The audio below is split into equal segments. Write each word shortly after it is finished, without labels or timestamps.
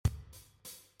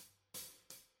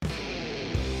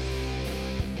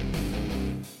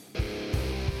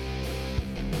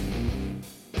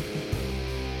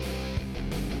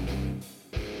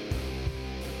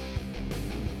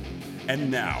And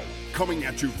now, coming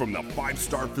at you from the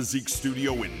 5-Star Physique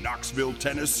Studio in Knoxville,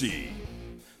 Tennessee,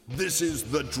 this is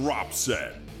The Drop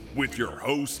Set with your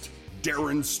host,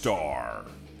 Darren Starr.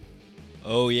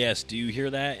 Oh yes, do you hear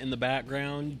that in the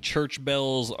background? Church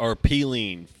bells are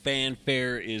pealing,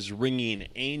 fanfare is ringing,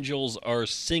 angels are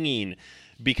singing,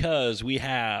 because we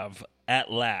have,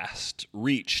 at last,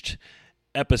 reached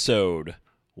episode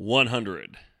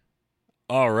 100.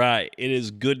 All right, it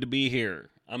is good to be here.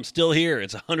 I'm still here.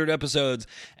 It's 100 episodes,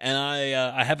 and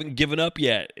I haven't given up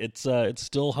yet. It's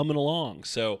still humming along.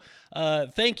 So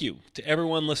thank you to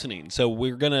everyone listening. So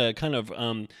we're going to kind of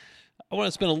I want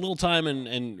to spend a little time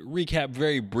and recap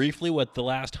very briefly what the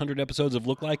last 100 episodes have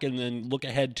looked like, and then look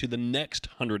ahead to the next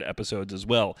 100 episodes as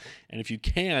well. And if you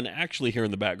can actually hear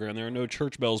in the background, there are no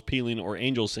church bells pealing or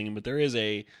angels singing, but there is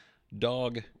a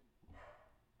dog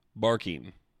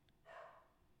barking.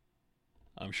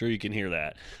 I'm sure you can hear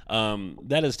that.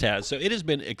 That is Taz. So it has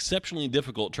been exceptionally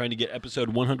difficult trying to get episode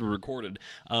 100 recorded.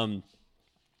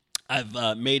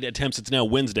 I've made attempts. It's now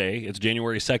Wednesday. It's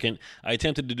January 2nd. I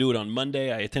attempted to do it on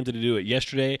Monday. I attempted to do it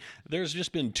yesterday. There's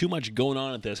just been too much going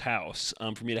on at this house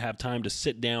for me to have time to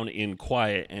sit down in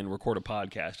quiet and record a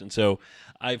podcast. And so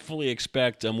I fully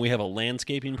expect, we have a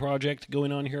landscaping project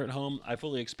going on here at home. I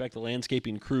fully expect the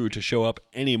landscaping crew to show up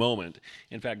any moment.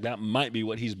 In fact, that might be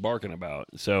what he's barking about.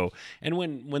 So, and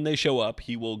when they show up,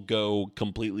 he will go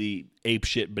completely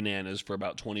apeshit bananas for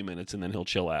about 20 minutes, and then he'll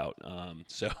chill out.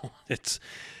 So it's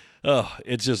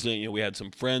just, we had some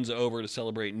friends over to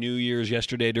celebrate New Year's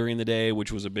yesterday during the day,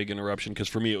 which was a big interruption because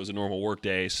for me it was a normal work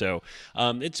day. So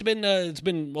it's been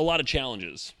a lot of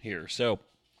challenges here. So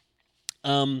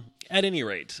at any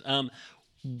rate, I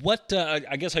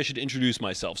guess I should introduce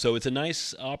myself. So it's a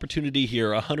nice opportunity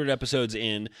here, 100 episodes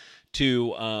in,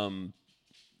 to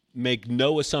make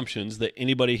no assumptions that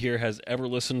anybody here has ever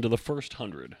listened to the first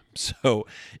 100. So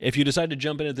if you decide to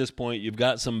jump in at this point, you've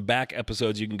got some back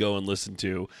episodes you can go and listen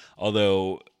to,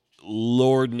 although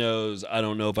Lord knows I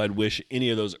don't know if I'd wish any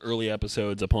of those early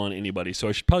episodes upon anybody. So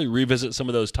I should probably revisit some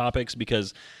of those topics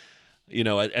because,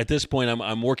 at this point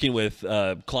I'm working with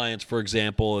clients, for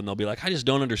example, and they'll be like, I just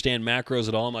don't understand macros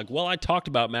at all. I'm like, well, I talked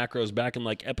about macros back in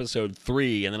like episode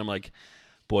 3, and then I'm like,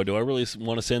 boy, do I really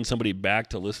want to send somebody back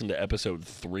to listen to episode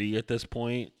 3 at this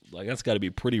point? Like, that's got to be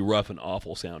pretty rough and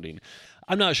awful sounding.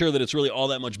 I'm not sure that it's really all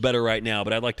that much better right now,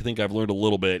 but I'd like to think I've learned a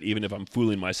little bit, even if I'm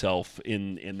fooling myself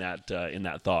in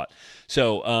that thought.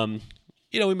 So,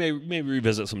 we may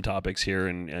revisit some topics here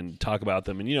and talk about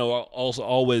them, and also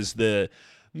always the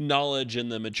knowledge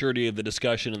and the maturity of the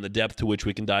discussion and the depth to which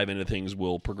we can dive into things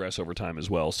will progress over time as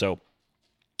well. So,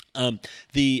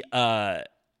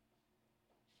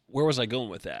 where was I going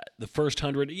with that? The first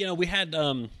 100, we had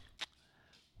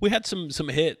some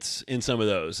hits in some of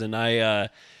those, and I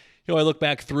look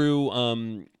back through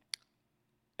and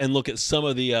look at some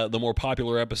of the more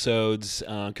popular episodes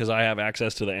because I have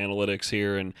access to the analytics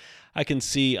here, and I can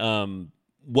see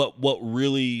what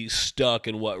really stuck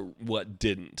and what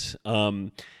didn't.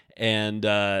 And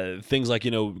things like,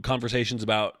 conversations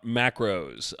about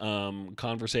macros,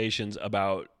 conversations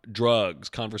about drugs,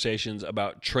 conversations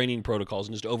about training protocols,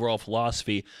 and just overall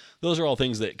philosophy. Those are all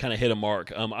things that kind of hit a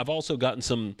mark. I've also gotten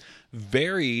some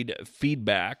varied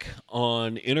feedback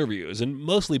on interviews, and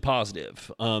mostly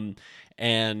positive. It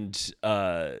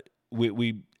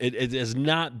has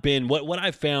not been what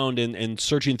I've found in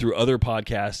searching through other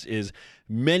podcasts is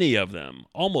many of them,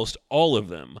 almost all of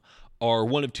them, are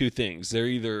one of two things. They're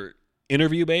either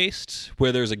interview-based,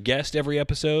 where there's a guest every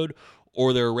episode,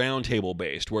 or they're roundtable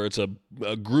based, where it's a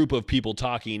group of people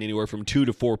talking, anywhere from 2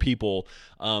 to 4 people,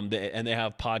 and they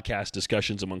have podcast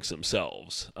discussions amongst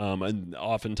themselves. And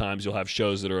oftentimes you'll have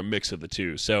shows that are a mix of the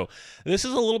two. So this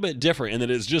is a little bit different in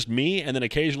that it's just me, and then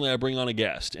occasionally I bring on a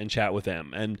guest and chat with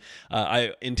them. And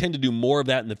I intend to do more of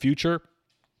that in the future.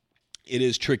 It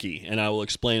is tricky, and I will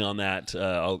explain on that.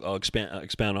 I'll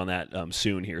expound on that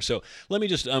soon here. So let me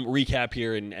just recap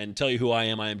here and tell you who I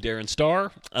am. I am Darren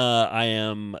Starr. I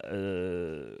am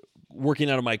working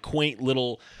out of my quaint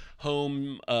little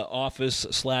home office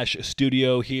 /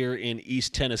 studio here in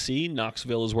East Tennessee.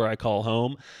 Knoxville is where I call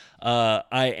home. Let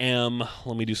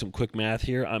me do some quick math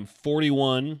here. I'm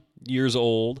 41 years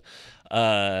old.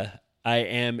 I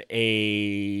am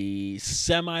a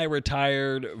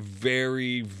semi-retired,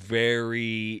 very,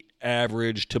 very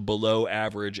average to below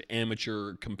average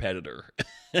amateur competitor.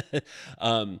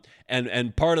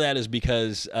 And part of that is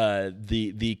because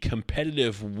the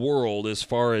competitive world, as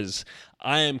far as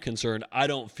I am concerned, I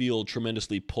don't feel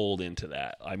tremendously pulled into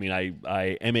that. I mean,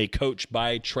 I am a coach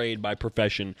by trade, by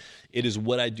profession. It is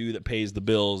what I do that pays the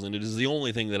bills, and it is the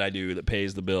only thing that I do that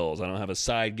pays the bills. I don't have a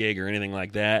side gig or anything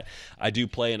like that. I do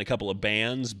play in a couple of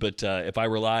bands, but if I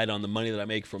relied on the money that I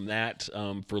make from that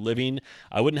for living,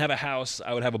 I wouldn't have a house.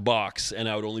 I would have a box, and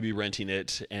I would only be renting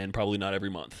it, and probably not every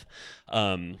month.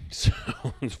 So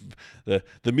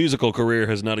the musical career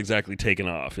has not exactly taken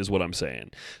off, is what I'm saying.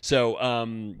 So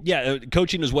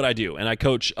coaching is what I do, and I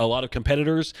coach a lot of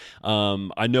competitors.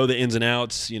 I know the ins and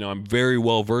outs. I'm very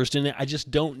well versed in it. I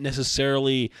just don't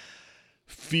necessarily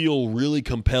feel really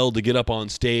compelled to get up on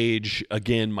stage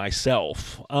again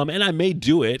myself. And I may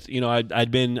do it.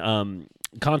 I'd been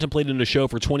contemplating a show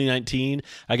for 2019.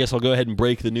 I guess I'll go ahead and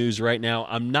break the news right now.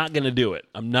 I'm not going to do it.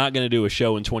 I'm not going to do a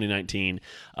show in 2019,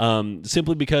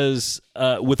 simply because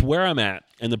with where I'm at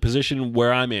and the position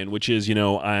where I'm in, which is,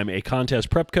 I'm a contest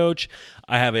prep coach.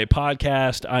 I have a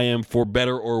podcast. I am, for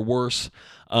better or worse,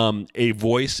 a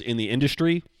voice in the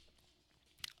industry.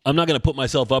 I'm not going to put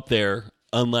myself up there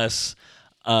unless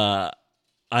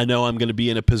I know I'm going to be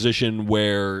in a position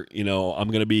where, I'm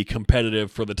going to be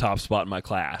competitive for the top spot in my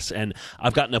class. And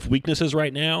I've got enough weaknesses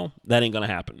right now, that ain't going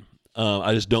to happen.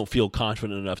 I just don't feel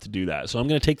confident enough to do that. So I'm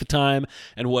going to take the time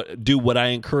and do what I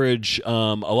encourage a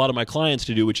lot of my clients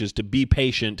to do, which is to be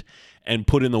patient and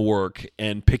put in the work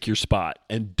and pick your spot,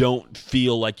 and don't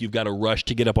feel like you've got to rush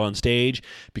to get up on stage,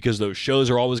 because those shows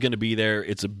are always going to be there.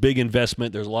 It's a big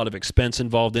investment. There's a lot of expense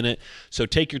involved in it. So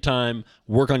take your time,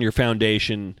 work on your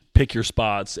foundation, pick your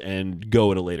spots, and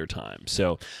go at a later time.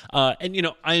 So, I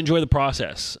enjoy the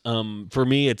process. For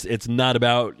me, it's not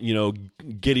about,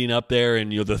 getting up there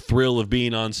and, the thrill of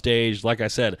being on stage. Like I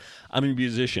said, I'm a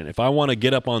musician. If I want to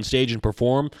get up on stage and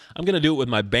perform, I'm going to do it with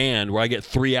my band, where I get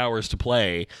 3 hours to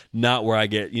play, not where I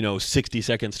get, 60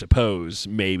 seconds to pose,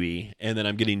 maybe. And then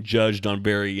I'm getting judged on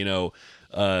very,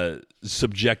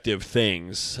 subjective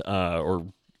things, where,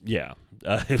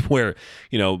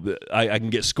 I can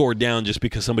get scored down just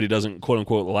because somebody doesn't, quote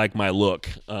unquote, like my look,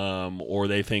 or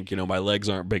they think, my legs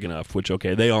aren't big enough, which,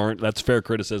 okay, they aren't. That's fair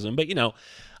criticism. But,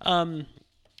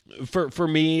 for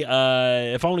me, if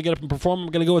I want to get up and perform, I'm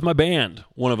going to go with my band,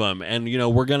 one of them. And,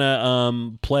 we're going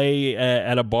to play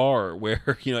at a bar where,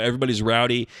 everybody's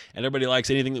rowdy and everybody likes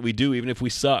anything that we do, even if we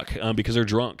suck, because they're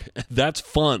drunk. That's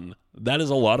fun. That is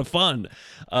a lot of fun.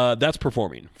 That's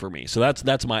performing for me. So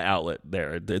that's my outlet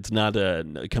there. It's not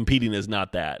competing is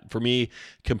not that. For me,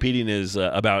 competing is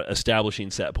about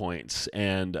establishing set points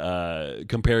and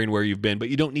comparing where you've been. But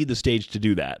you don't need the stage to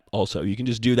do that. Also, you can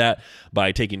just do that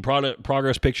by taking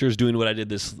progress pictures, doing what I did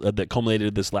that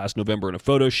culminated this last November in a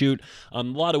photo shoot. A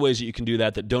lot of ways that you can do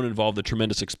that don't involve the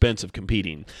tremendous expense of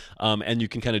competing. And you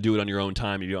can kind of do it on your own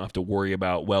time. You don't have to worry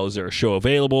about, well, is there a show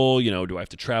available? Do I have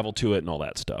to travel to it and all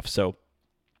that stuff? So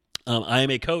I am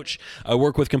a coach. I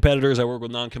work with competitors. I work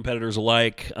with non-competitors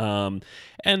alike. And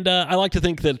I like to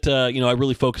think that, I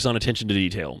really focus on attention to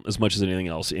detail as much as anything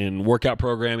else in workout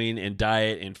programming and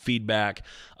diet and feedback,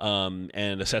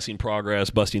 and assessing progress,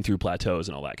 busting through plateaus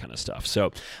and all that kind of stuff.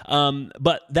 So,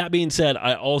 but that being said,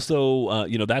 I also,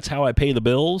 that's how I pay the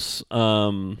bills.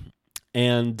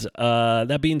 And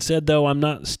that being said, though, I'm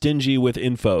not stingy with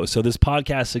info. So this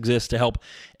podcast exists to help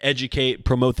educate,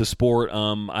 promote the sport.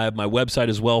 I have my website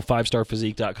as well,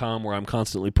 5starphysique.com, where I'm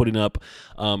constantly putting up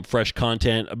fresh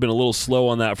content. I've been a little slow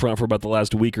on that front for about the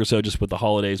last week or so, just with the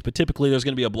holidays. But typically there's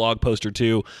going to be a blog post or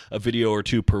two, a video or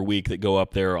two per week that go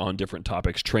up there on different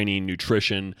topics, training,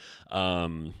 nutrition,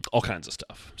 all kinds of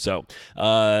stuff. So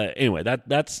anyway,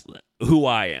 that's who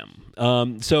I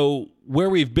am. So where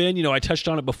we've been, I touched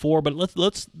on it before, but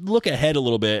let's look ahead a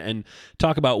little bit and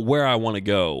talk about where I want to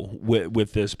go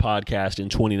with this podcast in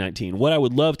 2019. What I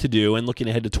would love to do, and looking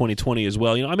ahead to 2020 as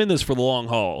well. I'm in this for the long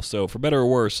haul, so for better or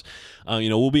worse,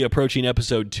 we'll be approaching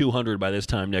episode 200 by this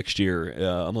time next year,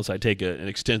 unless I take an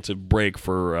extensive break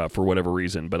for whatever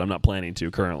reason, but I'm not planning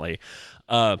to currently.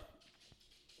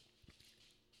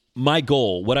 My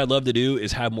goal, what I'd love to do,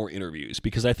 is have more interviews,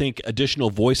 because I think additional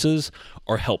voices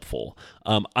are helpful.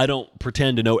 I don't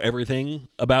pretend to know everything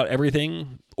about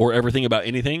everything, or everything about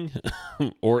anything,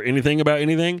 or anything about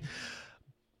anything.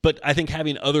 But I think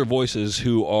having other voices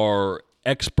who are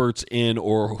experts in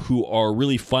or who are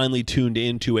really finely tuned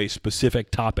into a specific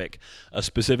topic, a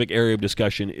specific area of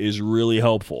discussion is really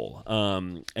helpful.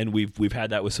 And we've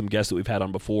had that with some guests that we've had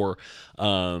on before,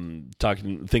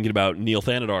 thinking about Neil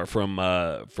Thanadar from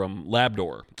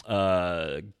Labdoor,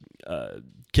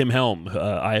 Kim Helm,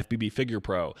 IFBB Figure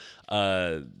Pro,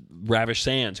 Ravish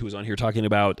Sands, who was on here talking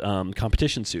about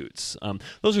competition suits.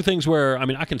 Those are things where, I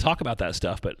mean, I can talk about that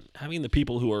stuff, but having the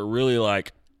people who are really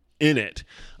like in it,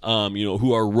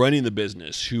 who are running the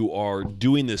business, who are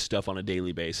doing this stuff on a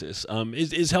daily basis,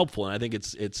 is helpful, and I think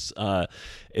it's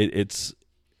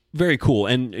very cool.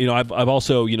 And I've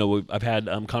also I've had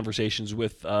conversations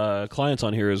with clients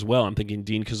on here as well. I'm thinking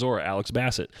Dean Kozora, Alex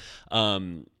Bassett.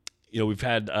 We've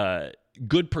had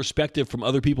good perspective from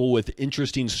other people with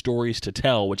interesting stories to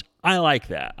tell, which I like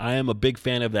that. I am a big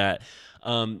fan of that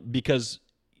because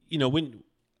when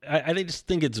I just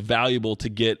think it's valuable to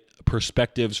get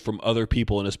perspectives from other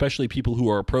people, and especially people who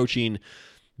are approaching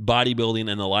bodybuilding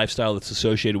and the lifestyle that's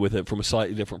associated with it from a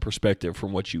slightly different perspective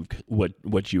from what you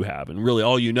have. And really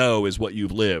all is what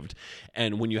you've lived.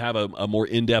 And when you have a more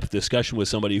in-depth discussion with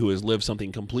somebody who has lived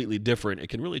something completely different, it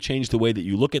can really change the way that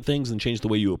you look at things and change the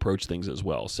way you approach things as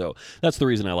well. So that's the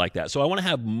reason I like that. So I want to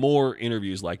have more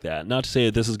interviews like that. Not to say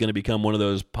that this is going to become one of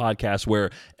those podcasts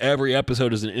where every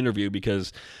episode is an interview,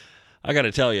 because I got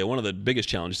to tell you, one of the biggest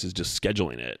challenges is just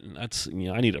scheduling it. And that's,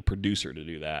 I need a producer to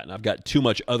do that. And I've got too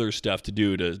much other stuff to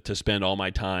do to spend all my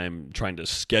time trying to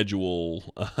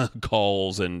schedule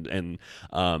calls and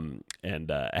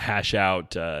hash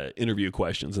out interview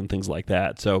questions and things like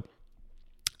that. So,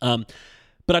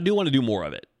 but I do want to do more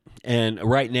of it. And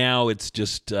right now it's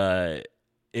just,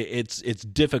 it's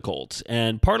difficult.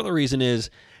 And part of the reason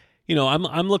is,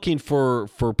 I'm looking for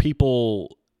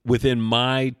people within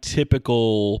my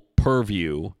typical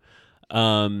purview,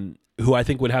 who I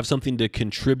think would have something to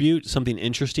contribute, something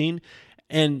interesting.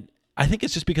 And I think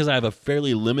it's just because I have a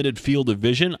fairly limited field of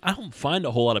vision. I don't find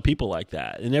a whole lot of people like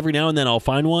that. And every now and then I'll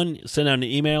find one, send out an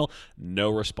email,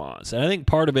 no response. And I think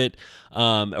part of it,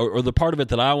 or the part of it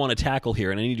that I want to tackle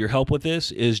here, and I need your help with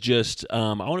this, is just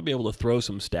I want to be able to throw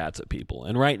some stats at people.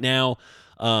 And right now,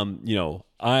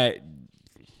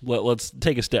 let's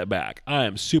take a step back. I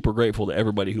am super grateful to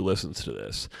everybody who listens to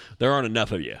this. There aren't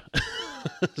enough of you.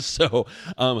 So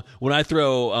when I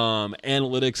throw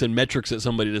analytics and metrics at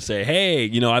somebody to say,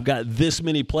 hey, I've got this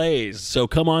many plays, so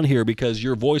come on here because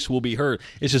your voice will be heard,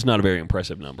 it's just not a very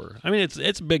impressive number. I mean,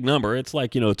 it's a big number. It's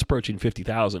like, it's approaching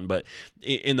 50,000, but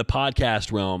in the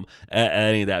podcast realm, it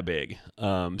ain't that big.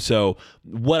 So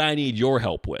what I need your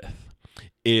help with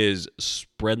is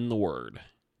spreading the word.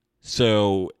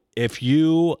 So if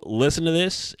you listen to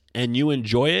this and you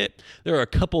enjoy it, there are a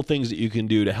couple things that you can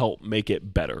do to help make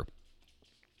it better.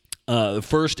 The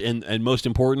first and most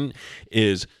important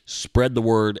is spread the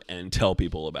word and tell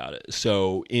people about it.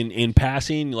 So in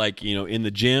passing, like, in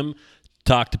the gym,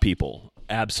 talk to people.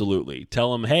 Absolutely.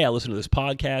 Tell them, hey, I listened to this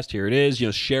podcast. Here it is.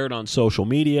 Share it on social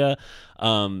media.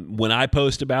 When I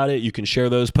post about it, you can share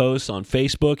those posts on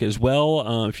Facebook as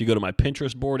well. If you go to my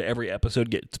Pinterest board, every episode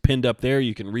gets pinned up there.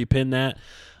 You can repin that.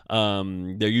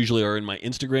 They usually are in my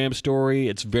Instagram story.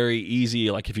 It's very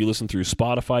easy. Like if you listen through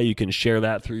Spotify, you can share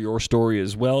that through your story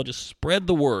as well. Just spread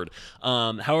the word.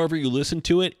 However you listen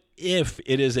to it, if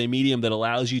it is a medium that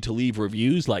allows you to leave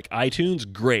reviews like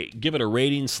iTunes, great. Give it a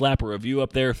rating, slap a review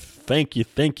up there. Thank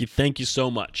you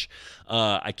so much.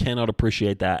 I cannot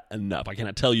appreciate that enough. I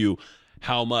cannot tell you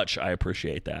how much I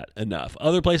appreciate that enough.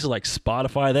 Other places like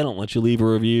Spotify, they don't let you leave a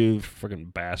review.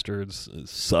 Freaking bastards. It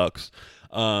sucks.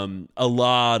 A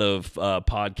lot of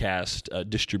podcast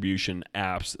distribution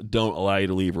apps don't allow you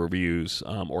to leave reviews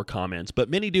or comments, but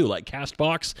many do, like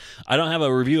CastBox. I don't have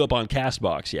a review up on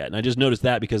CastBox yet, and I just noticed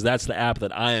that because that's the app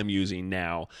that I am using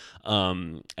now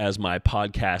as my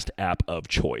podcast app of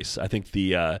choice. I think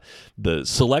the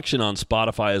selection on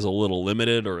Spotify is a little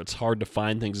limited, or it's hard to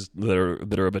find things that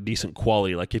are of a decent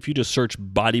quality. Like if you just search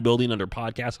bodybuilding under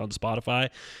podcasts on Spotify,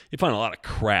 you find a lot of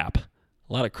crap.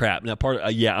 Now,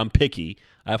 I'm picky.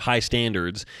 I have high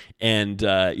standards, and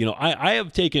I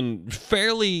have taken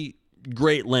fairly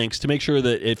great lengths to make sure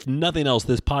that if nothing else,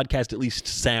 this podcast at least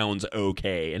sounds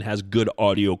okay and has good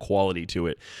audio quality to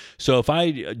it. So if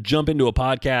I jump into a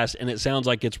podcast and it sounds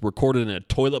like it's recorded in a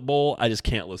toilet bowl, I just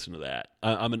can't listen to that.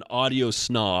 I'm an audio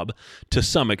snob to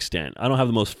some extent. I don't have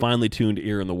the most finely tuned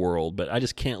ear in the world, but I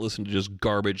just can't listen to just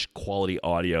garbage quality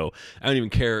audio. I don't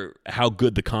even care how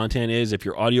good the content is. If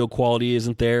your audio quality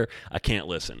isn't there, I can't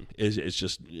listen. It's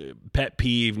just pet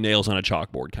peeve, nails on a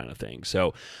chalkboard kind of thing.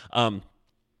 So,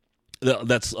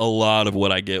 That's a lot of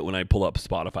what I get when I pull up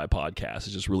Spotify podcasts.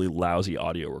 It's just really lousy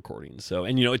audio recordings. So,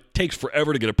 and it takes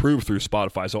forever to get approved through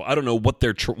Spotify. So I don't know what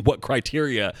what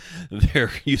criteria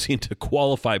they're using to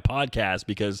qualify podcasts,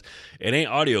 because it ain't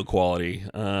audio quality.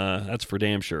 That's for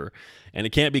damn sure. And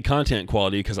it can't be content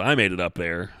quality because I made it up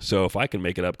there. So if I can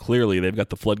make it up, clearly they've got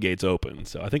the floodgates open.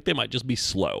 So I think they might just be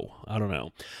slow. I don't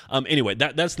know. Anyway,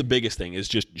 that's the biggest thing, is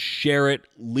just share it,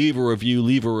 leave a review,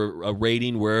 leave a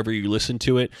rating wherever you listen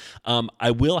to it.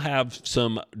 I will have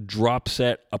some drop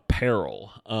set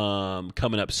apparel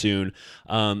coming up soon.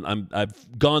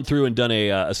 I've gone through and done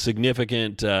a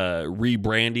significant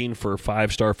rebranding for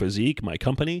 5 Star Physique, my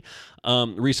company.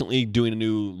 Recently doing a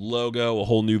new logo, a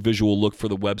whole new visual look for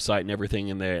the website and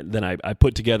everything. And then I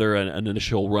put together an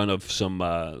initial run of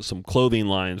some clothing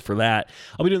lines for that.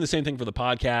 I'll be doing the same thing for the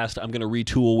podcast. I'm going to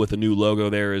retool with a new logo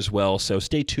there as well. So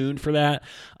stay tuned for that.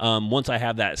 Once I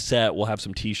have that set, we'll have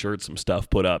some t-shirts, some stuff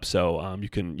put up. So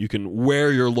you can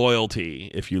wear your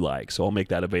loyalty if you like. So I'll make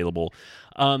that available.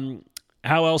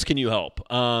 How else can you help?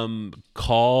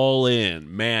 Call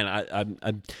in. Man,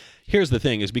 here's the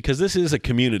thing, is because this is a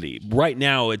community. Right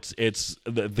now, it's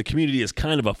the community is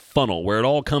kind of a funnel where it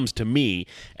all comes to me,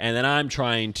 and then I'm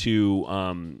trying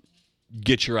to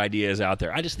get your ideas out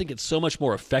there. I just think it's so much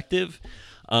more effective.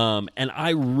 And I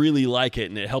really like it,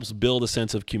 and it helps build a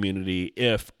sense of community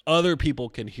if other people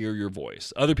can hear your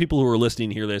voice. Other people who are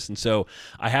listening hear this. And so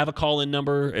I have a call-in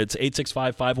number. It's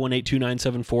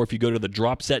 865-518-2974. If you go to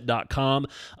thedropset.com,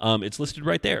 it's listed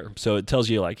right there. So it tells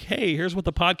you, like, hey, here's what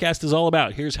the podcast is all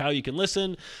about. Here's how you can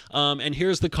listen, and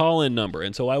here's the call-in number.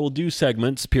 And so I will do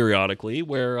segments periodically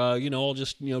where, I'll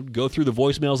just, go through the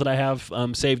voicemails that I have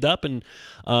saved up, and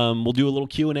we'll do a little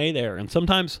Q&A there. And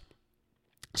sometimes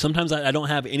I don't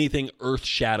have anything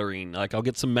earth-shattering. Like, I'll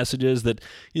get some messages that,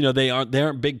 they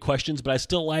aren't big questions, but I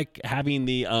still like having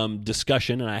the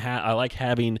discussion, and I like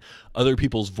having other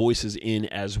people's voices in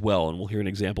as well. And we'll hear an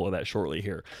example of that shortly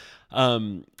here.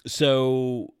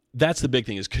 So that's the big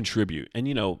thing, is contribute. And,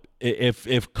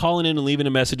 if calling in and leaving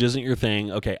a message isn't your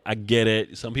thing, okay, I get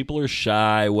it. Some people are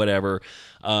shy, whatever.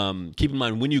 Keep in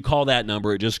mind, when you call that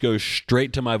number, it just goes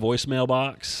straight to my voicemail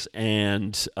box,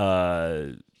 and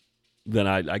then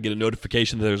I get a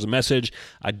notification that there's a message.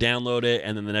 I download it,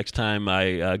 and then the next time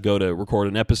I go to record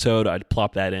an episode, I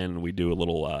plop that in, and we do a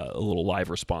little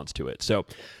live response to it. So,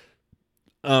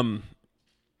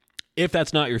 if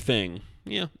that's not your thing,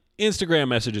 Instagram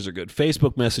messages are good.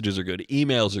 Facebook messages are good.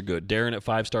 Emails are good. Darren at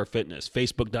 5 Star Fitness.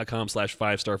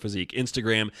 Facebook.com/5 Star Physique.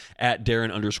 Instagram at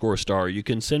Darren_star. You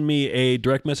can send me a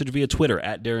direct message via Twitter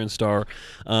at Darren Star.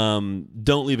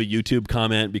 Don't leave a YouTube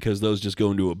comment, because those just go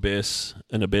into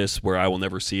an abyss where I will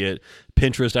never see it.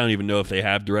 Pinterest, I don't even know if they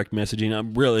have direct messaging.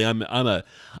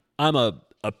 I'm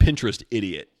a Pinterest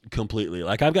idiot completely.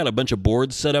 Like, I've got a bunch of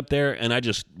boards set up there, and I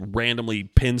just randomly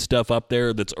pin stuff up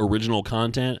there that's original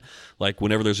content. Like,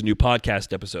 whenever there's a new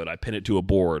podcast episode, I pin it to a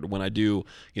board. When I do,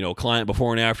 a client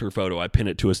before and after photo, I pin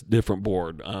it to a different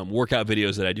board. Workout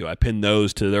videos that I do, I pin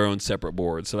those to their own separate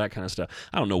boards. So that kind of stuff.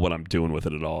 I don't know what I'm doing with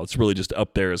it at all. It's really just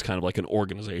up there as kind of like an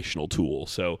organizational tool.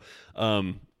 So,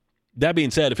 that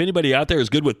being said, if anybody out there is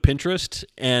good with Pinterest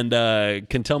and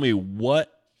can tell me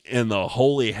what in the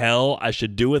holy hell I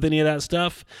should do with any of that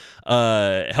stuff,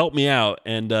 help me out,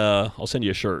 and I'll send you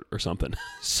a shirt or something.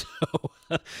 So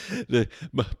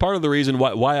part of the reason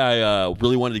why I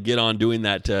really wanted to get on doing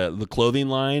that, the clothing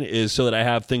line, is so that I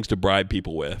have things to bribe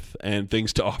people with and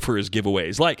things to offer as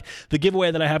giveaways, like the giveaway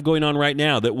that I have going on right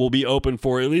now that will be open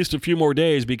for at least a few more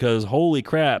days, because holy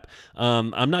crap,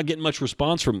 I'm not getting much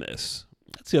response from this.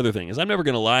 That's the other thing, is I'm never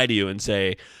going to lie to you and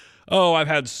say, oh, I've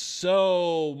had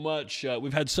so much,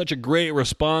 we've had such a great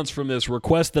response from this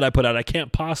request that I put out. I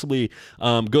can't possibly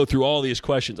go through all these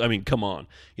questions. I mean, come on.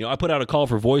 I put out a call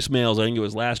for voicemails, I think it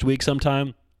was last week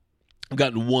sometime. I've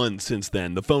gotten one since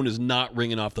then. The phone is not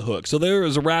ringing off the hook. So there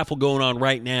is a raffle going on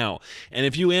right now. And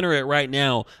if you enter it right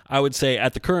now, I would say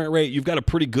at the current rate, you've got a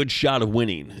pretty good shot of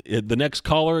winning. The next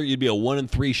caller, you'd be a 1 in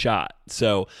 3 shot.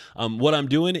 So what I'm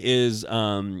doing is,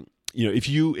 if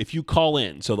you call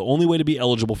in, so the only way to be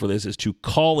eligible for this is to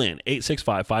call in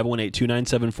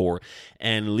 865-518-2974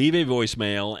 and leave a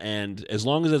voicemail. And as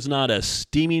long as it's not a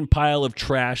steaming pile of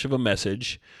trash of a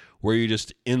message where you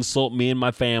just insult me and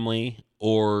my family,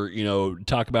 or,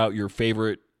 talk about your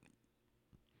favorite,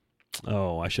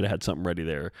 I should have had something ready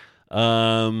there.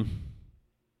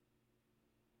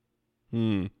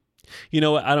 You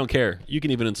know what? I don't care. You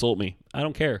can even insult me. I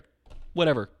don't care.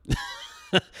 Whatever.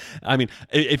 I mean,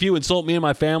 if you insult me and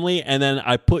my family, and then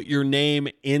I put your name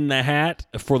in the hat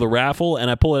for the raffle and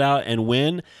I pull it out and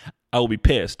win, I will be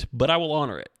pissed, but I will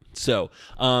honor it. So,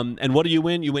 and what do you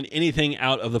win? You win anything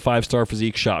out of the 5-Star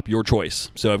Physique shop, your choice.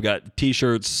 So I've got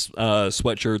t-shirts,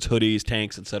 sweatshirts, hoodies,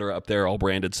 tanks, etc. up there, all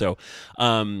branded. So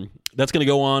that's going to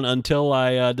go on until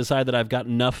I decide that I've got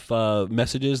enough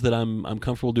messages that I'm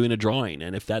comfortable doing a drawing.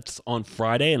 And if that's on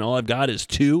Friday and all I've got is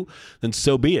 2, then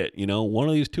so be it. One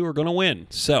of these 2 are going to win.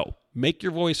 So make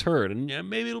your voice heard, and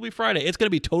maybe it'll be Friday. It's going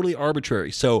to be totally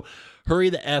arbitrary. So hurry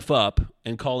the F up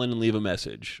and call in and leave a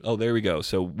message. Oh, there we go.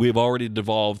 So we've already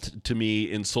devolved to me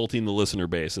insulting the listener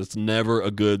base. It's never a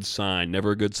good sign,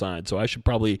 So I should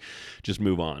probably just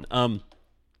move on.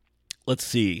 Let's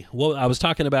see. Well, I was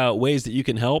talking about ways that you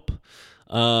can help,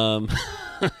 and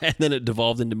then it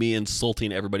devolved into me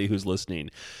insulting everybody who's listening.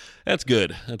 That's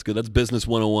good. That's business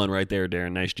 101 right there,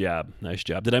 Darren. Nice job.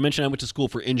 Did I mention I went to school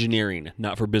for engineering,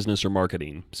 not for business or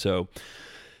marketing? So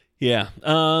yeah.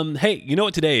 Hey, you know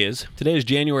what today is? Today is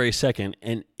January 2nd,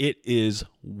 and it is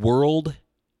World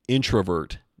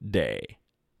Introvert Day.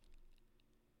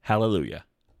 Hallelujah.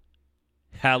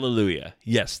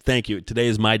 Yes, thank you. Today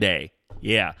is my day.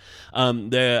 Yeah.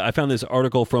 I found this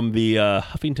article from the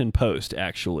Huffington Post,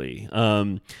 actually.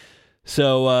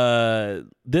 So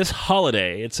this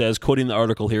holiday, it says, quoting the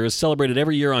article here, is celebrated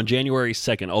every year on January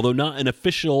 2nd. Although not an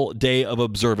official day of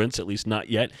observance, at least not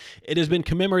yet, it has been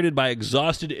commemorated by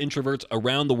exhausted introverts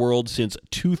around the world since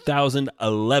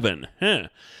 2011.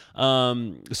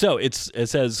 So it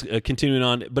says, continuing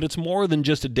on, but it's more than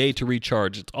just a day to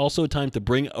recharge. It's also a time to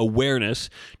bring awareness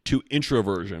to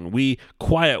introversion. We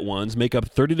quiet ones make up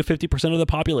 30 to 50% of the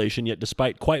population, yet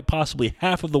despite quite possibly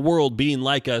half of the world being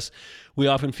like us, we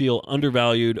often feel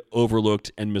undervalued,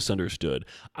 overlooked, and misunderstood.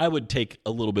 I would take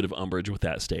a little bit of umbrage with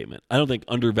that statement. I don't think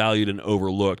undervalued and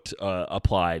overlooked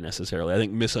apply necessarily. I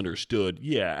think misunderstood,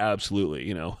 yeah,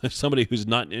 absolutely. If somebody who's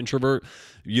not an introvert,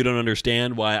 you don't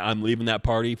understand why I'm leaving that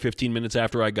party 15 minutes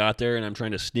after I got there and I'm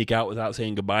trying to sneak out without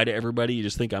saying goodbye to everybody. You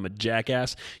just think I'm a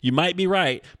jackass. You might be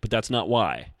right, but that's not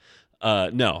why.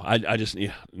 No,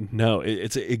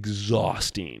 it's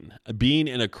exhausting. Being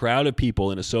in a crowd of people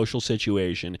in a social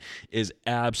situation is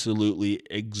absolutely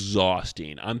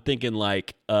exhausting. I'm thinking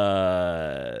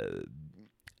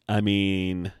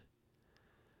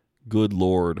good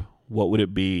Lord, what would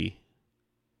it be?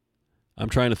 I'm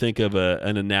trying to think of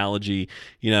an analogy,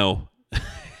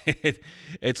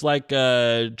 It's like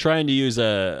trying to use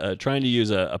a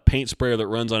paint sprayer that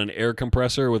runs on an air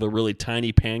compressor with a really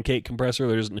tiny pancake compressor.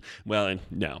 No,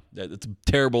 it's a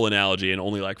terrible analogy, and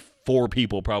only like 4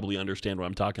 people probably understand what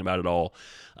I'm talking about at all.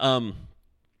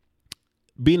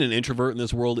 Being an introvert in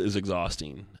this world is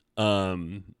exhausting.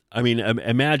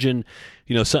 Imagine,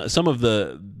 some of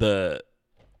the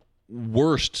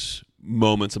worst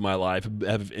moments of my life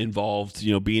have involved,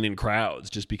 being in crowds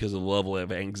just because of the level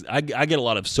of anxiety. I get a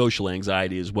lot of social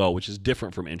anxiety as well, which is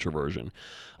different from introversion.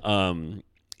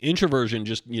 Introversion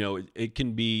just, it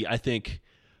can be, I think,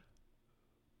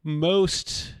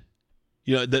 most,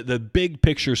 the big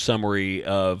picture summary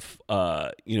of,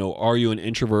 are you an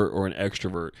introvert or an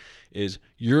extrovert is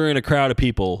you're in a crowd of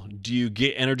people. Do you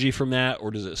get energy from that,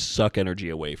 or does it suck energy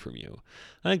away from you?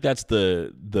 I think that's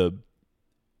the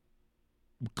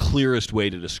clearest way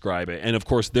to describe it. And of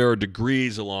course, there are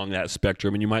degrees along that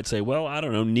spectrum, and you might say, well, I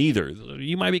don't know, neither.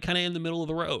 You might be kind of in the middle of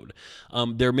the road.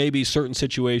 There may be certain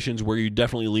situations where you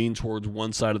definitely lean towards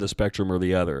one side of the spectrum or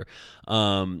the other.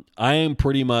 I am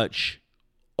pretty much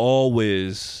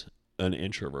always an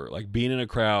introvert. Like, being in a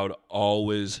crowd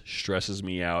always stresses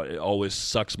me out. It always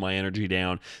sucks my energy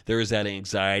down. There is that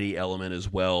anxiety element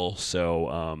as well.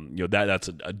 So, that's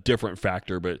a different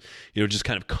factor, but, just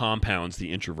kind of compounds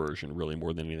the introversion really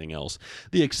more than anything else.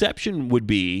 The exception would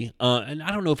be, and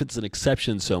I don't know if it's an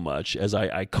exception so much as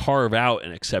I carve out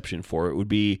an exception for it, would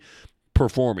be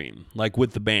performing, like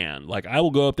with the band. Like, I will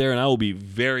go up there and I will be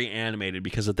very animated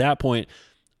because at that point,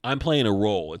 I'm playing a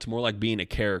role. It's more like being a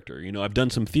character. I've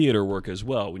done some theater work as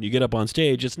well. When you get up on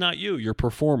stage, it's not you. You're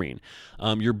performing.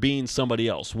 You're being somebody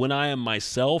else. When I am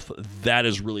myself, that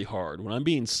is really hard. When I'm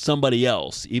being somebody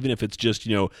else, even if it's just,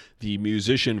 the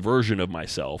musician version of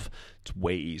myself, it's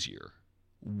way easier.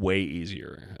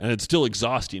 And it's still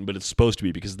exhausting, but it's supposed to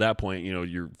be, because at that point,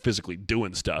 you're physically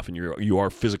doing stuff and you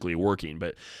are physically working.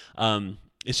 But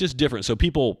it's just different. So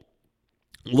people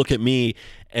look at me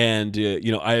and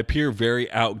I appear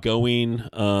very outgoing.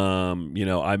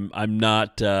 I'm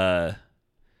not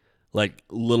like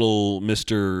little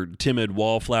Mr. Timid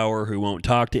Wallflower who won't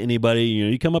talk to anybody.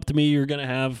 You come up to me, you're going to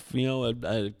have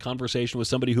a conversation with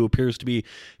somebody who appears to be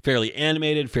fairly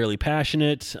animated, fairly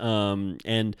passionate,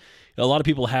 and a lot of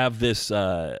people have this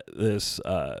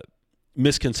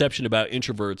misconception about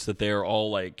introverts that they're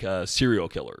all like serial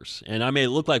killers. And I may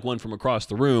look like one from across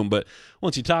the room, but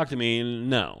once you talk to me,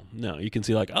 no, you can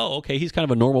see like, oh, okay, he's kind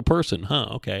of a normal person, huh?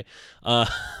 Okay.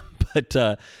 But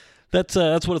that's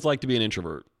what it's like to be an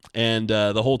introvert. And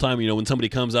the whole time, when somebody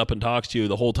comes up and talks to you,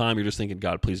 the whole time you're just thinking,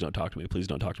 God, please don't talk to me. Please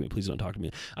don't talk to me. Please don't talk to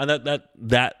me. And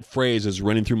that phrase is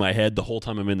running through my head the whole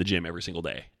time I'm in the gym every single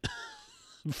day.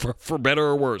 For better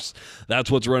or worse,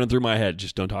 that's what's running through my head.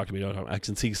 Just don't talk to me. Don't talk. I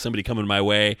can see somebody coming my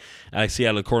way, and I see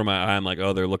out of the corner of my eye, I'm like,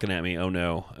 oh, they're looking at me. Oh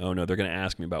no, they're going to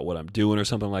ask me about what I'm doing or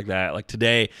something like that. Like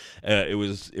today, it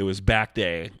was back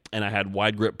day, and I had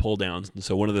wide grip pull downs, and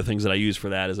so one of the things that I use for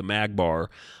that is a mag bar,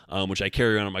 which I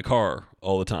carry around in my car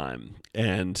all the time.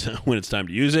 And when it's time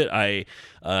to use it, I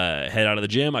head out of the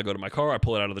gym, I go to my car, I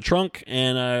pull it out of the trunk,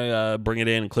 and I bring it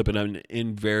in and clip it in. And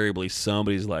invariably,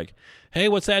 somebody's like, hey,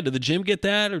 what's that? Did the gym get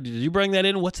that? Or did you bring that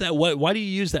in? What's that? Why do you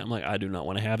use that? I'm like, I do not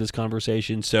want to have this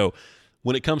conversation. So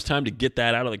when it comes time to get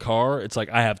that out of the car, it's like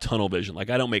I have tunnel vision. Like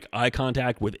I don't make eye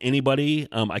contact with anybody.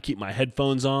 I keep my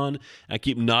headphones on. I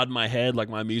keep nodding my head like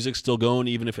my music's still going,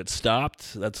 even if it's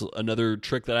stopped. That's another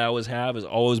trick that I always have, is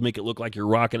always make it look like you're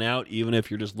rocking out, even if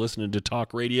you're just listening to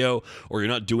talk radio or you're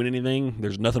not doing anything.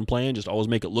 There's nothing playing. Just always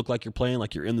make it look like you're playing,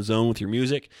 like you're in the zone with your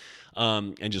music,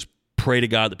 and just pray to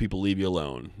God that people leave you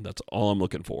alone. That's all I'm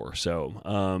looking for.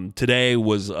 So today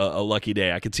was a lucky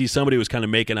day. I could see somebody was kind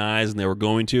of making eyes and they were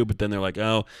going to, but then they're like,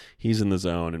 oh, he's in the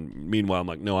zone. And meanwhile, I'm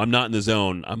like, no, I'm not in the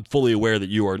zone. I'm fully aware that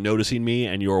you are noticing me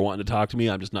and you are wanting to talk to me.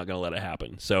 I'm just not going to let it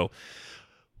happen. So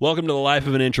welcome to the life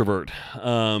of an introvert.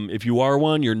 If you are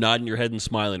one, you're nodding your head and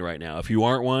smiling right now. If you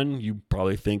aren't one, you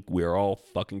probably think we're all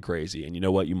fucking crazy. And you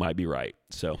know what? You might be right.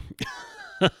 So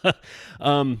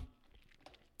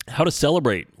how to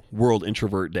celebrate World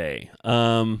Introvert Day.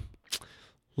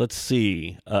 Let's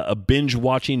see. A binge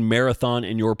watching marathon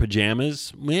in your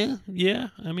pajamas. Yeah.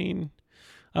 I mean,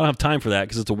 I don't have time for that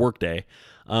because it's a work day.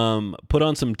 Put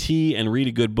on some tea and read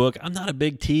a good book. I'm not a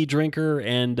big tea drinker,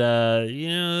 and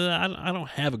I don't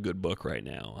have a good book right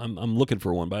now. I'm looking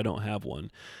for one, but I don't have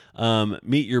one.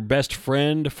 Meet your best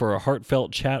friend for a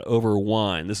heartfelt chat over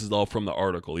wine. This is all from the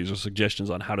article. These are suggestions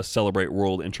on how to celebrate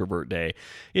World Introvert Day.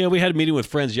 We had a meeting with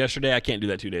friends yesterday. I can't do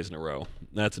that 2 days in a row.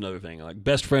 That's another thing. Like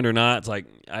best friend or not, it's like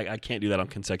I can't do that on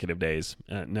consecutive days.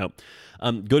 No.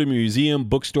 Go to a museum,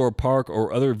 bookstore, park,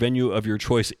 or other venue of your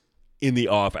choice in the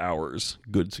off hours.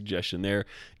 Good suggestion there.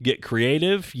 Get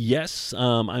creative. Yes,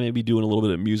 I may be doing a little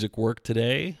bit of music work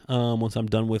today once I'm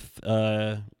done with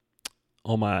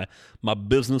all my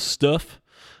business stuff.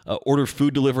 Order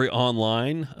food delivery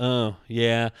online.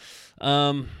 Yeah.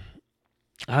 I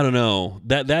don't know.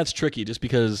 That's tricky just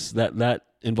because that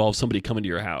involves somebody coming to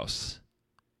your house.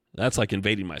 That's like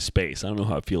invading my space. I don't know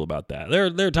how I feel about that.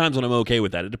 There are times when I'm okay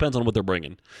with that. It depends on what they're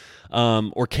bringing.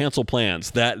 Or cancel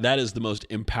plans. That is the most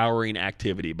empowering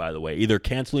activity, by the way. Either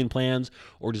canceling plans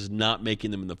or just not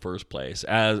making them in the first place.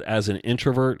 As an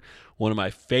introvert, one of my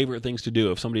favorite things to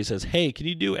do, if somebody says, hey, can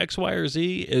you do X, Y, or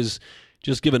Z, is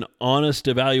just give an honest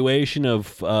evaluation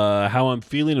of how I'm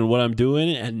feeling and what I'm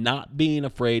doing, and not being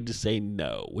afraid to say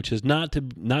no, which is not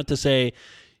to say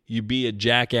you be a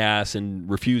jackass and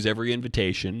refuse every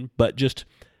invitation, but just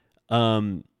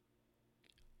enjoy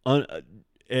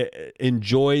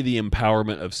the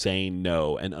empowerment of saying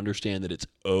no and understand that it's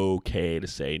okay to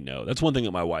say no. That's one thing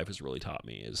that my wife has really taught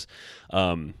me is,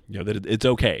 that it's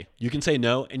okay. You can say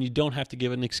no and you don't have to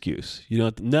give an excuse. You don't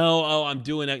have to, no, I'm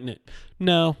doing that.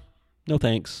 No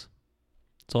thanks.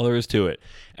 That's all there is to it.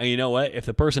 And you know what? If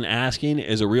the person asking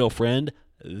is a real friend,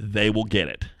 they will get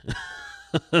it.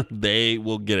 They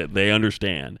will get it. They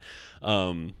understand.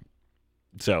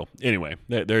 So anyway,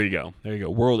 there you go. There you go.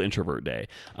 World Introvert Day.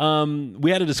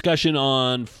 We had a discussion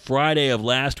on Friday of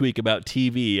last week about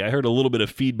TV. I heard a little bit of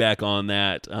feedback on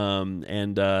that.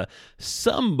 And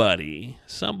somebody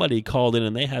called in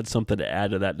and they had something to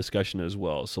add to that discussion as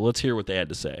well. So let's hear what they had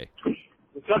to say.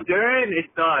 What's up, Darren? It's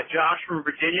Josh from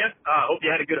Virginia. Hope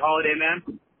you had a good holiday, man.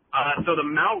 So the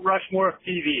Mount Rushmore of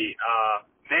TV.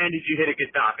 Man, did you hit a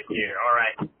good topic here. All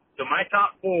right. So my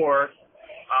top four,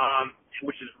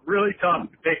 which is really tough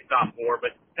to pick top four,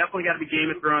 but definitely got to be Game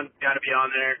of Thrones. Got to be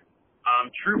on there.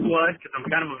 True Blood, because I'm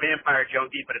kind of a vampire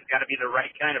junkie, but it's got to be the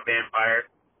right kind of vampire.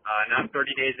 Not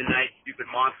 30 Days a Night, stupid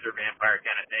monster vampire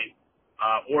kind of thing.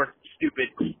 Or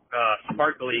stupid,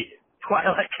 sparkly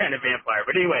Twilight kind of vampire.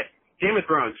 But anyway, Game of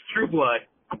Thrones, True Blood,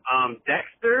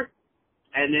 Dexter.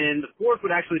 And then the fourth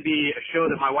would actually be a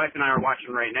show that my wife and I are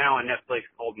watching right now on Netflix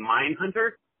called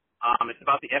Mindhunter. It's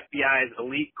about the FBI's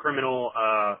elite criminal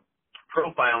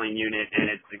profiling unit, and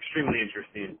it's extremely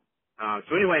interesting.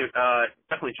 So anyway,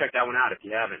 definitely check that one out if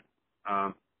you haven't.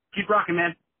 Keep rocking,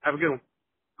 man. Have a good one.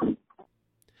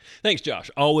 Thanks, Josh.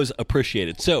 Always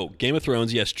appreciated. So, Game of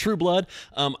Thrones, yes, True Blood.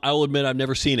 I will admit I've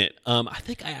never seen it. I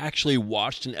think I actually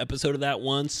watched an episode of that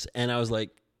once, and I was like,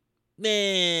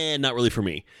 nah, not really for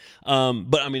me.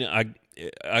 But I mean,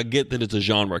 I get that it's a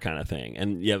genre kind of thing.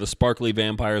 And yeah, the sparkly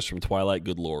vampires from Twilight,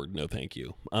 good Lord, no thank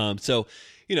you. So,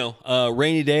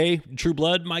 Rainy Day, True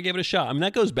Blood, might give it a shot. I mean,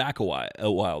 that goes back a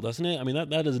while, doesn't it? I mean,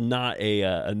 that is not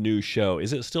a new show.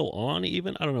 Is it still on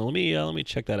even? I don't know. Let me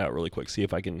check that out really quick, see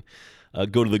if I can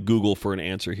go to the Google for an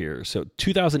answer here. So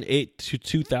 2008 to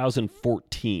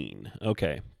 2014.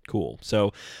 Okay, cool.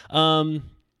 So,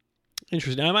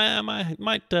 interesting. I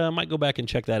might go back and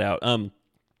check that out.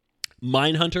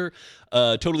 Mindhunter,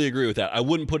 totally agree with that. I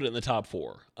wouldn't put it in the top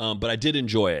 4, but I did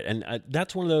enjoy it. And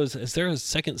that's one of those, is there a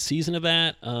second season of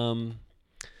that? Let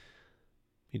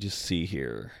me just see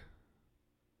here.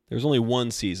 There's only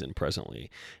one season presently.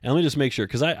 And let me just make sure,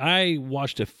 because I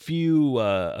watched a few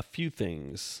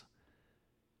things.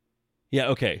 Yeah,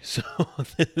 okay. So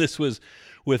this was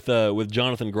with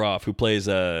Jonathan Groff, who plays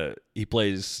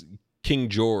King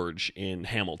George in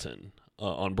Hamilton.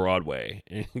 On Broadway.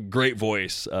 Great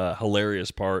voice,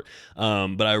 hilarious part.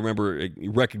 But I remember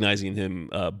recognizing him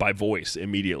by voice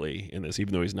immediately in this,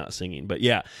 even though he's not singing. But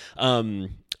yeah,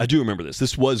 I do remember this.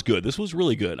 This was good. This was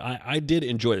really good. I did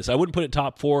enjoy this. I wouldn't put it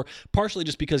top 4, partially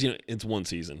just because it's one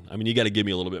season. I mean, you got to give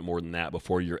me a little bit more than that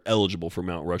before you're eligible for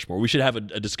Mount Rushmore. We should have a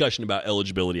discussion about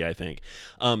eligibility, I think.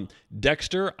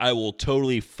 Dexter, I will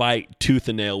totally fight tooth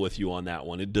and nail with you on that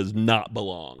one. It does not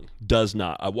belong. Does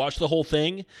not. I watched the whole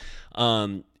thing.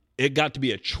 It got to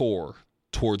be a chore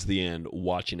towards the end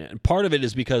watching it. And part of it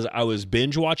is because I was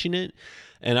binge watching it,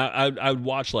 and I would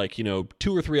watch 2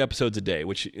 or 3 episodes a day,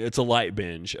 which it's a light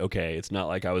binge. Okay. It's not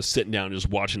like I was sitting down and just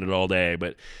watching it all day,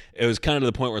 but it was kind of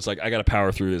the point where it's like, I got to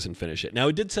power through this and finish it. Now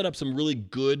it did set up some really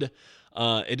good,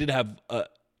 it did have,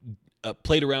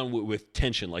 played around with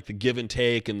tension, like the give and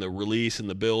take and the release and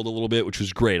the build a little bit, which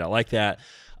was great. I like that.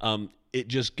 It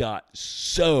just got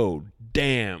so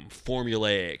damn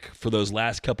formulaic for those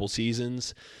last couple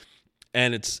seasons.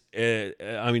 And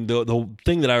the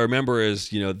thing that I remember is,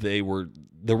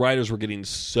 the writers were getting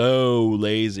so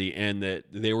lazy, and that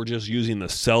they were just using the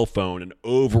cell phone and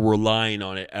over relying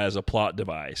on it as a plot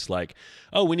device. Like,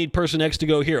 oh, we need person X to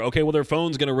go here. Okay, well, their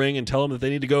phone's going to ring and tell them that they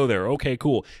need to go there. Okay,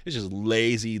 cool. It's just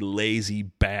lazy,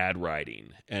 bad writing.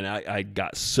 And I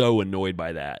got so annoyed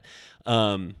by that.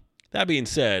 That being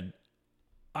said,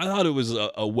 I thought it was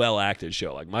a well-acted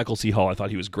show. Like Michael C. Hall, I thought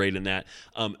he was great in that.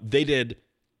 They did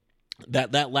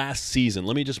that last season.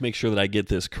 Let me just make sure that I get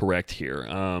this correct here,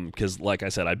 because like I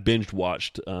said, I binge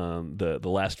watched the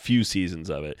last few seasons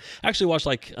of it. I actually watched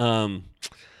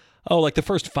the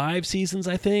first 5 seasons,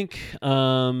 I think.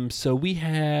 So we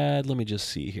had, let me just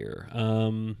see here.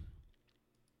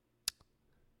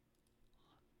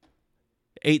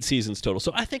 8 seasons total.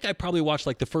 So I think I probably watched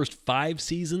the first 5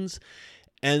 seasons.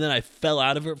 And then I fell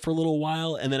out of it for a little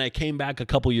while, and then I came back a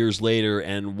couple years later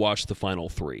and watched the final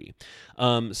 3.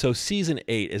 So season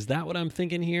 8, is that what I'm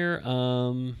thinking here?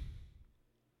 I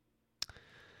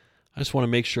just want to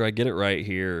make sure I get it right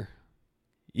here.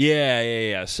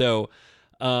 Yeah. So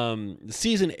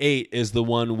season 8 is the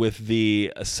one with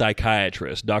the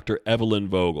psychiatrist, Dr. Evelyn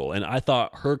Vogel, and I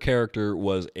thought her character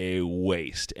was a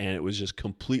waste, and it was just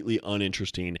completely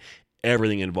uninteresting,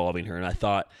 everything involving her, and I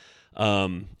thought...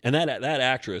 and that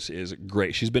actress is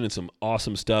great. She's been in some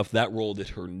awesome stuff. That role did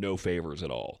her no favors at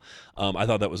all. I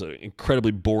thought that was an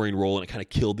incredibly boring role, and it kind of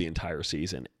killed the entire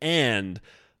season. And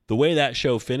the way that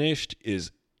show finished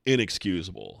is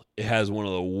inexcusable. It has one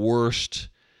of the worst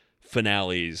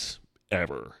finales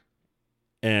ever.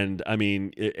 And I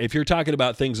mean, if you're talking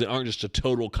about things that aren't just a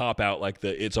total cop-out, like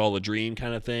the It's All a Dream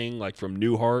kind of thing, like from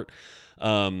Newhart,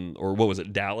 or what was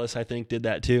it, Dallas, I think, did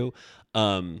that too.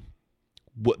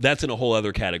 That's in a whole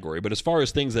other category. But as far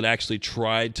as things that actually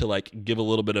tried to give a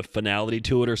little bit of finality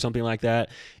to it or something like that,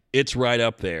 it's right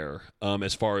up there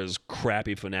as far as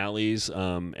crappy finales.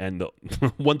 And the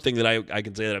one thing that I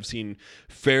can say that I've seen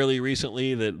fairly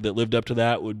recently that lived up to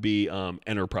that would be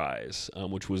Enterprise,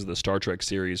 which was the Star Trek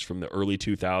series from the early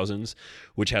 2000s,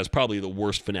 which has probably the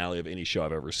worst finale of any show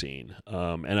I've ever seen.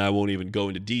 And I won't even go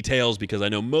into details because I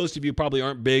know most of you probably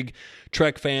aren't big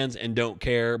Trek fans and don't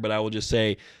care, but I will just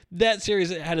say that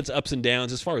series had its ups and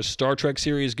downs. As far as Star Trek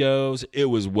series goes, it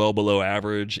was well below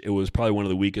average. It was probably one of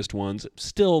the weakest ones.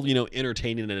 Still,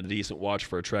 entertaining and a decent watch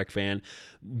for a Trek fan.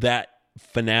 That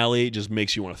finale just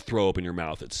makes you want to throw up in your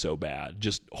mouth. It's so bad.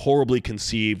 Just horribly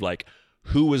conceived,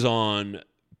 who was on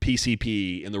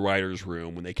PCP in the writer's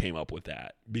room when they came up with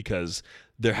that, because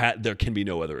there can be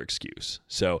no other excuse.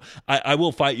 So I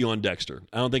will fight you on Dexter.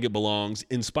 I don't think it belongs,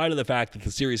 in spite of the fact that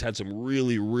the series had some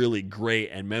really, really great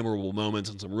and memorable moments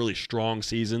and some really strong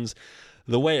seasons.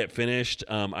 The way it finished,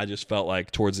 I just felt like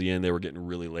towards the end they were getting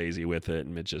really lazy with it,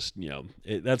 and it just,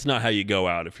 that's not how you go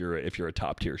out if you're a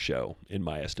top tier show, in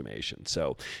my estimation.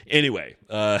 So anyway,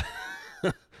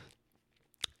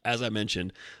 as I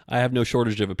mentioned, I have no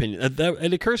shortage of opinion.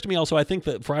 It occurs to me also, I think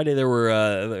that Friday there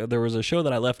was a show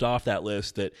that I left off that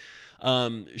list that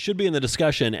should be in the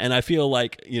discussion, and I feel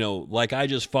like, like I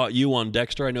just fought you on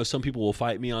Dexter, I know some people will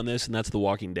fight me on this, and that's The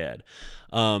Walking Dead.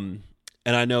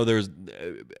 And I know there's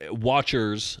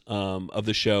watchers of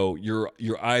the show, your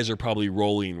eyes are probably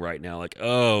rolling right now, like,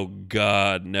 oh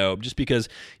God, no. Just because,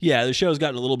 the show's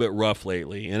gotten a little bit rough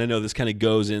lately, and I know this kind of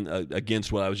goes in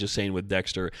against what I was just saying with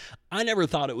Dexter. I never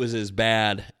thought it was as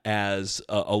bad as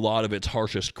a lot of its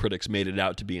harshest critics made it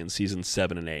out to be in seasons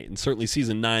 7 and 8. And certainly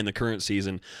season 9, the current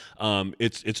season,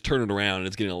 it's turning around and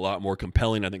it's getting a lot more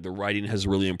compelling. I think the writing has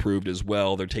really improved as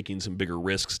well. They're taking some bigger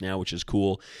risks now, which is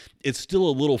cool. It's still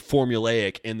a little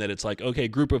formulaic in that it's like, okay,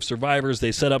 group of survivors,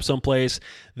 they set up someplace,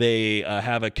 they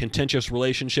have a contentious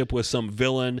relationship with some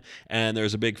villain, and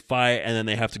there's a big fight, and then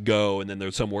they have to go, and then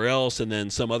they're somewhere else, and then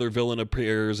some other villain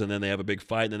appears, and then they have a big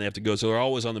fight, and then they have to go. So they're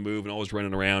always on the move and always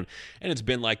running around, and it's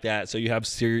been like that. So you have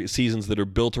seasons that are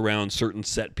built around certain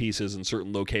set pieces and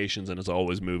certain locations, and it's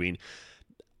always moving.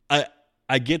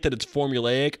 I get that it's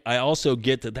formulaic. I also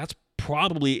get that that's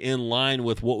probably in line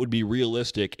with what would be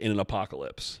realistic in an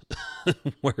apocalypse,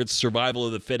 where it's survival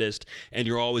of the fittest and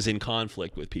you're always in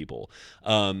conflict with people.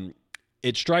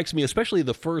 It strikes me, especially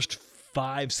the first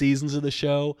 5 seasons of the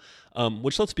show,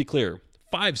 which, let's be clear,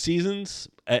 5 seasons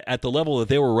at the level that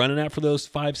they were running at for those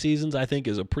 5 seasons, I think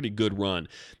is a pretty good run.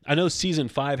 I know season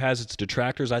 5 has its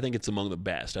detractors. I think it's among the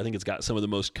best. I think it's got some of the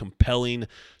most compelling,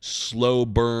 slow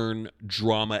burn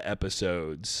drama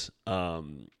episodes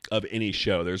of any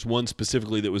show. There's one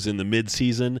specifically that was in the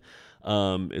mid-season.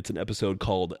 It's an episode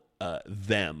called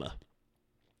Them,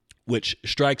 which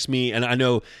strikes me, and I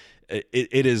know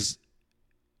it is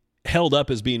held up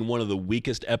as being one of the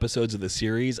weakest episodes of the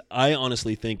series. I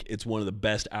honestly think it's one of the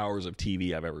best hours of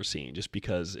TV I've ever seen, just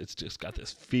because it's just got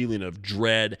this feeling of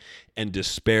dread and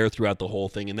despair throughout the whole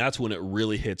thing, and that's when it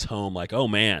really hits home, like, oh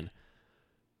man,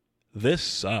 this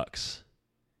sucks.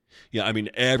 Yeah, I mean,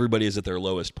 everybody is at their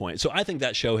lowest point. So I think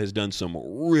that show has done some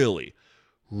really,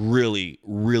 really,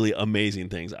 really amazing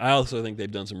things. I also think they've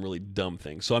done some really dumb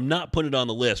things. So I'm not putting it on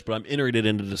the list, but I'm entering it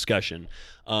into discussion.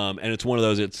 And it's one of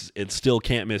those, it's still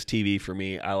can't miss TV for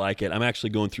me. I like it. I'm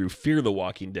actually going through Fear the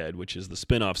Walking Dead, which is the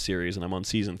spinoff series, and I'm on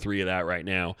season 3 of that right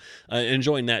now.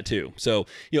 Enjoying that too. So,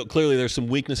 clearly there's some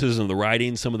weaknesses in the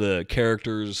writing. Some of the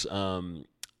characters'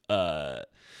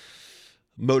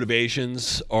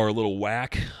 motivations are a little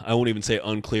whack. I won't even say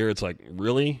unclear. It's like,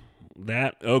 really?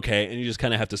 That? Okay. And you just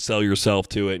kind of have to sell yourself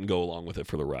to it and go along with it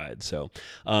for the ride. So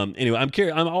anyway,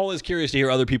 I'm always curious to hear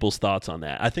other people's thoughts on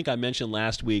that. I think I mentioned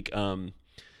last week,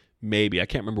 maybe, I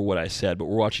can't remember what I said, but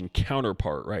we're watching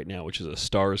Counterpart right now, which is a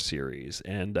Starz series.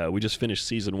 And we just finished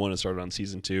season 1 and started on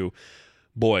season 2.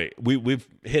 Boy, we've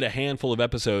hit a handful of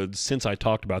episodes since I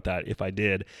talked about that, if I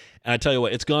did. And I tell you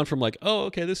what, it's gone from like, oh,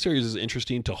 okay, this series is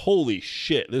interesting, to holy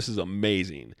shit, this is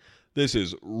amazing. This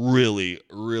is really,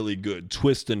 really good.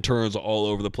 Twists and turns all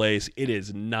over the place. It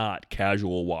is not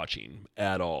casual watching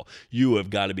at all. You have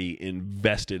got to be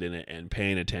invested in it and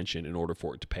paying attention in order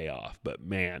for it to pay off. But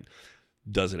man,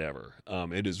 does it ever.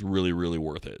 It is really, really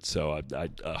worth it. So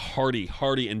a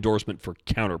hearty endorsement for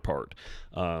Counterpart.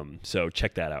 So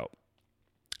check that out.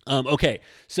 Okay,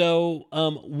 so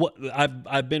what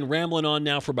I've been rambling on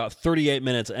now for about 38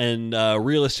 minutes, and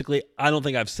realistically, I don't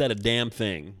think I've said a damn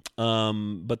thing.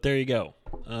 But there you go.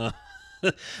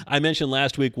 I mentioned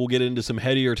last week we'll get into some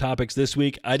headier topics this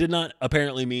week. I did not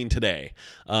apparently mean today,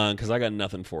 because I got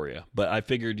nothing for you. But I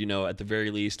figured, at the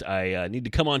very least, I need to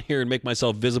come on here and make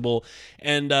myself visible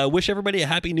and wish everybody a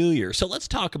happy New Year. So let's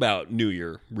talk about New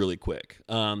Year really quick.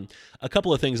 A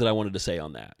couple of things that I wanted to say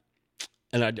on that.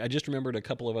 And I just remembered a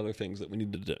couple of other things that we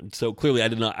need to do. So clearly I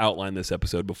did not outline this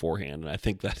episode beforehand. And I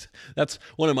think that's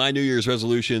one of my New Year's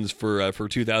resolutions for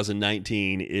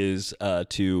 2019 is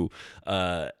to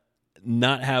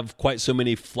not have quite so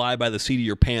many fly by the seat of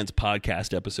your pants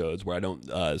podcast episodes where I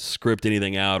don't script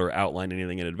anything out or outline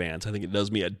anything in advance. I think it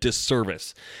does me a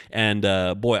disservice. And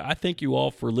boy, I thank you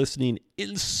all for listening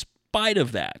in spite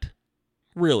of that.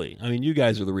 Really. I mean, you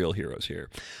guys are the real heroes here.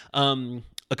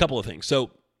 A couple of things.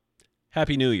 So,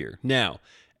 Happy New Year. Now,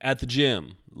 at the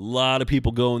gym. A lot of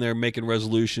people go in there making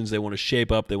resolutions. They want to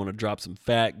shape up. They want to drop some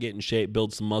fat, get in shape,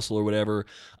 build some muscle or whatever.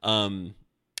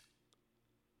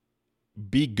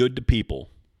 Be good to people.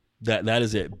 That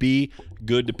is it. Be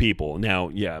good to people. Now,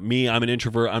 yeah, I'm an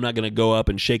introvert. I'm not going to go up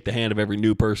and shake the hand of every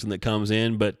new person that comes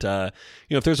in. But,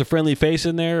 if there's a friendly face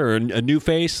in there or a new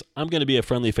face, I'm going to be a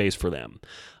friendly face for them.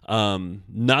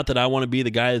 Not that I want to be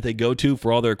the guy that they go to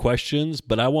for all their questions,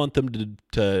 but I want them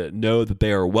to know that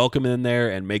they are welcome in there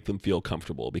and make them feel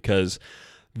comfortable, because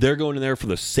they're going in there for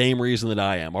the same reason that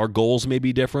I am. Our goals may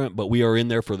be different, but we are in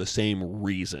there for the same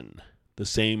reason. The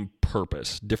same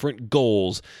purpose, different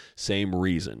goals, same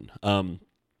reason,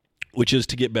 which is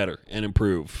to get better and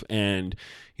improve and,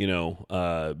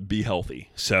 be healthy.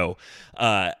 So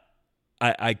I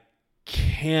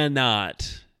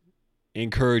cannot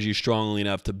encourage you strongly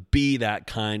enough to be that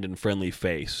kind and friendly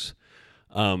face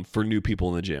for new people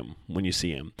in the gym when you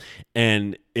see them.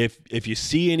 And if you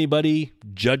see anybody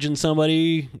judging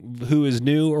somebody who is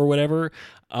new or whatever,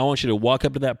 I want you to walk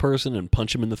up to that person and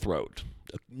punch them in the throat.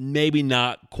 Maybe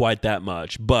not quite that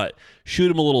much, but shoot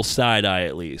them a little side eye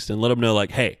at least and let them know,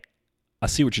 like, hey, I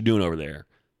see what you're doing over there.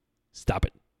 Stop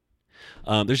it.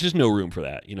 There's just no room for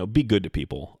that. Be good to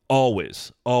people.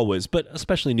 Always, but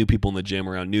especially new people in the gym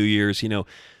around New Year's,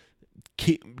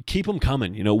 keep them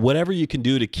coming. Whatever you can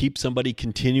do to keep somebody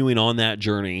continuing on that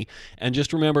journey. And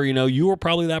just remember, you were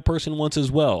probably that person once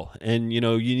as well. And, you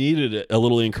needed a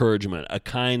little encouragement, a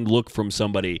kind look from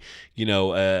somebody,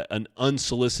 an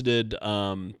unsolicited,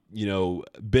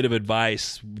 bit of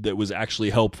advice that was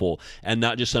actually helpful, and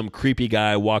not just some creepy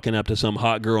guy walking up to some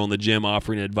hot girl in the gym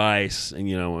offering advice.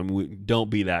 And,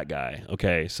 don't be that guy.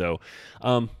 Okay. So,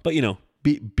 but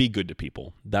be good to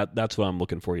people. That's what I'm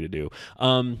looking for you to do.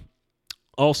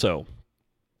 Also,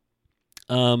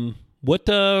 what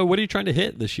are you trying to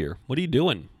hit this year? What are you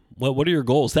doing? What are your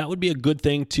goals? That would be a good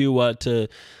thing to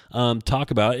talk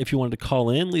about. If you wanted to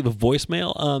call in, leave a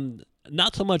voicemail.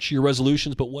 Not so much your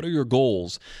resolutions, but what are your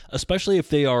goals? Especially if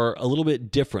they are a little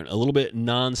bit different, a little bit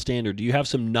non-standard. Do you have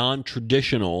some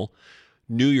non-traditional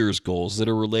New Year's goals that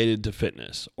are related to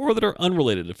fitness or that are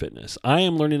unrelated to fitness? I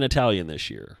am learning Italian this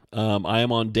year. I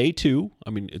am on day 2.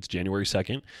 It's January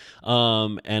 2nd.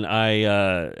 And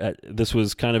this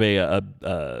was kind of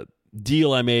a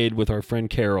deal I made with our friend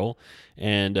Carol.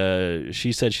 And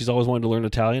she said she's always wanted to learn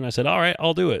Italian. I said, all right,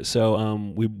 I'll do it.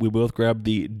 So we both grabbed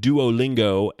the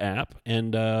Duolingo app,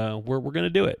 and we're going to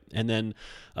do it. And then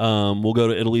we'll go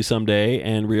to Italy someday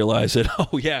and realize that,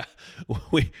 oh yeah,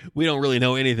 we don't really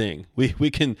know anything.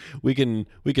 We can read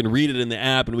it in the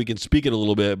app and we can speak it a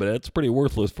little bit, but it's pretty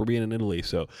worthless for being in Italy.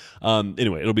 So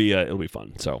anyway, it'll be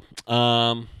fun. So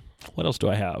what else do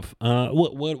I have?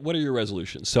 What are your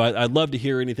resolutions? So I'd love to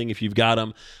hear anything if you've got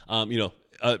them. You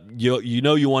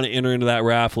want to enter into that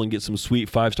raffle and get some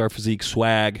sweet 5-Star Physique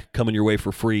swag coming your way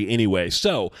for free anyway.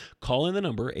 So call in the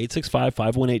number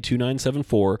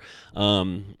 865-518-2974.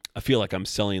 I feel like I'm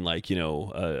selling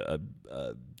a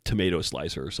tomato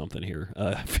slicer or something here.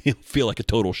 Feel like a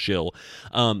total shill.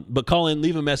 But call in,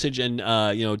 leave a message, and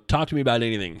talk to me about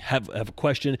anything. Have a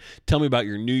question. Tell me about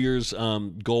your New Year's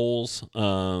goals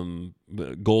for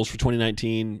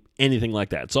 2019. Anything like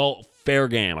that. It's all fair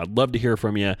game. I'd love to hear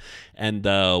from you, and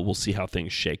we'll see how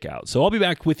things shake out. So I'll be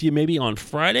back with you maybe on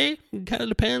Friday. It kind of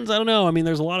depends. I don't know.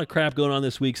 There's a lot of crap going on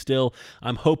this week still.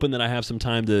 I'm hoping that I have some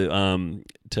time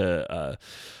to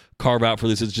carve out for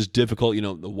this. It's just difficult.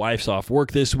 The wife's off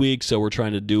work this week, so we're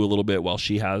trying to do a little bit while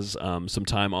she has some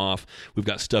time off. We've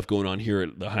got stuff going on here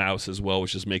at the house as well,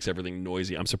 which just makes everything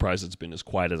noisy. I'm surprised it's been as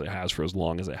quiet as it has for as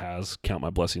long as it has. Count my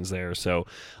blessings there. So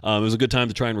it was a good time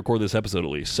to try and record this episode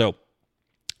at least. So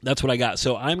that's what I got.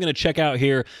 So I'm going to check out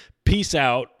here. Peace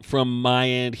out from my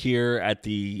end here at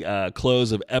the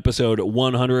close of episode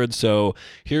 100. So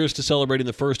here's to celebrating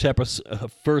the first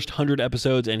 100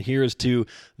 episodes, and here's to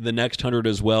the next 100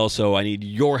 as well. So I need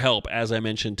your help, as I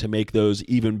mentioned, to make those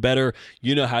even better.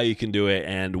 You know how you can do it,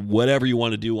 and whatever you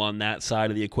want to do on that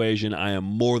side of the equation, I am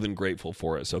more than grateful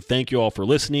for it. So thank you all for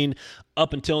listening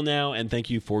up until now, and thank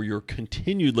you for your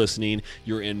continued listening,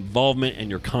 your involvement, and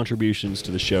your contributions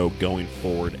to the show going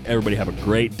forward. Everybody have a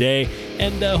great day,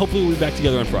 and hopefully we'll be back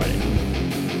together on Friday.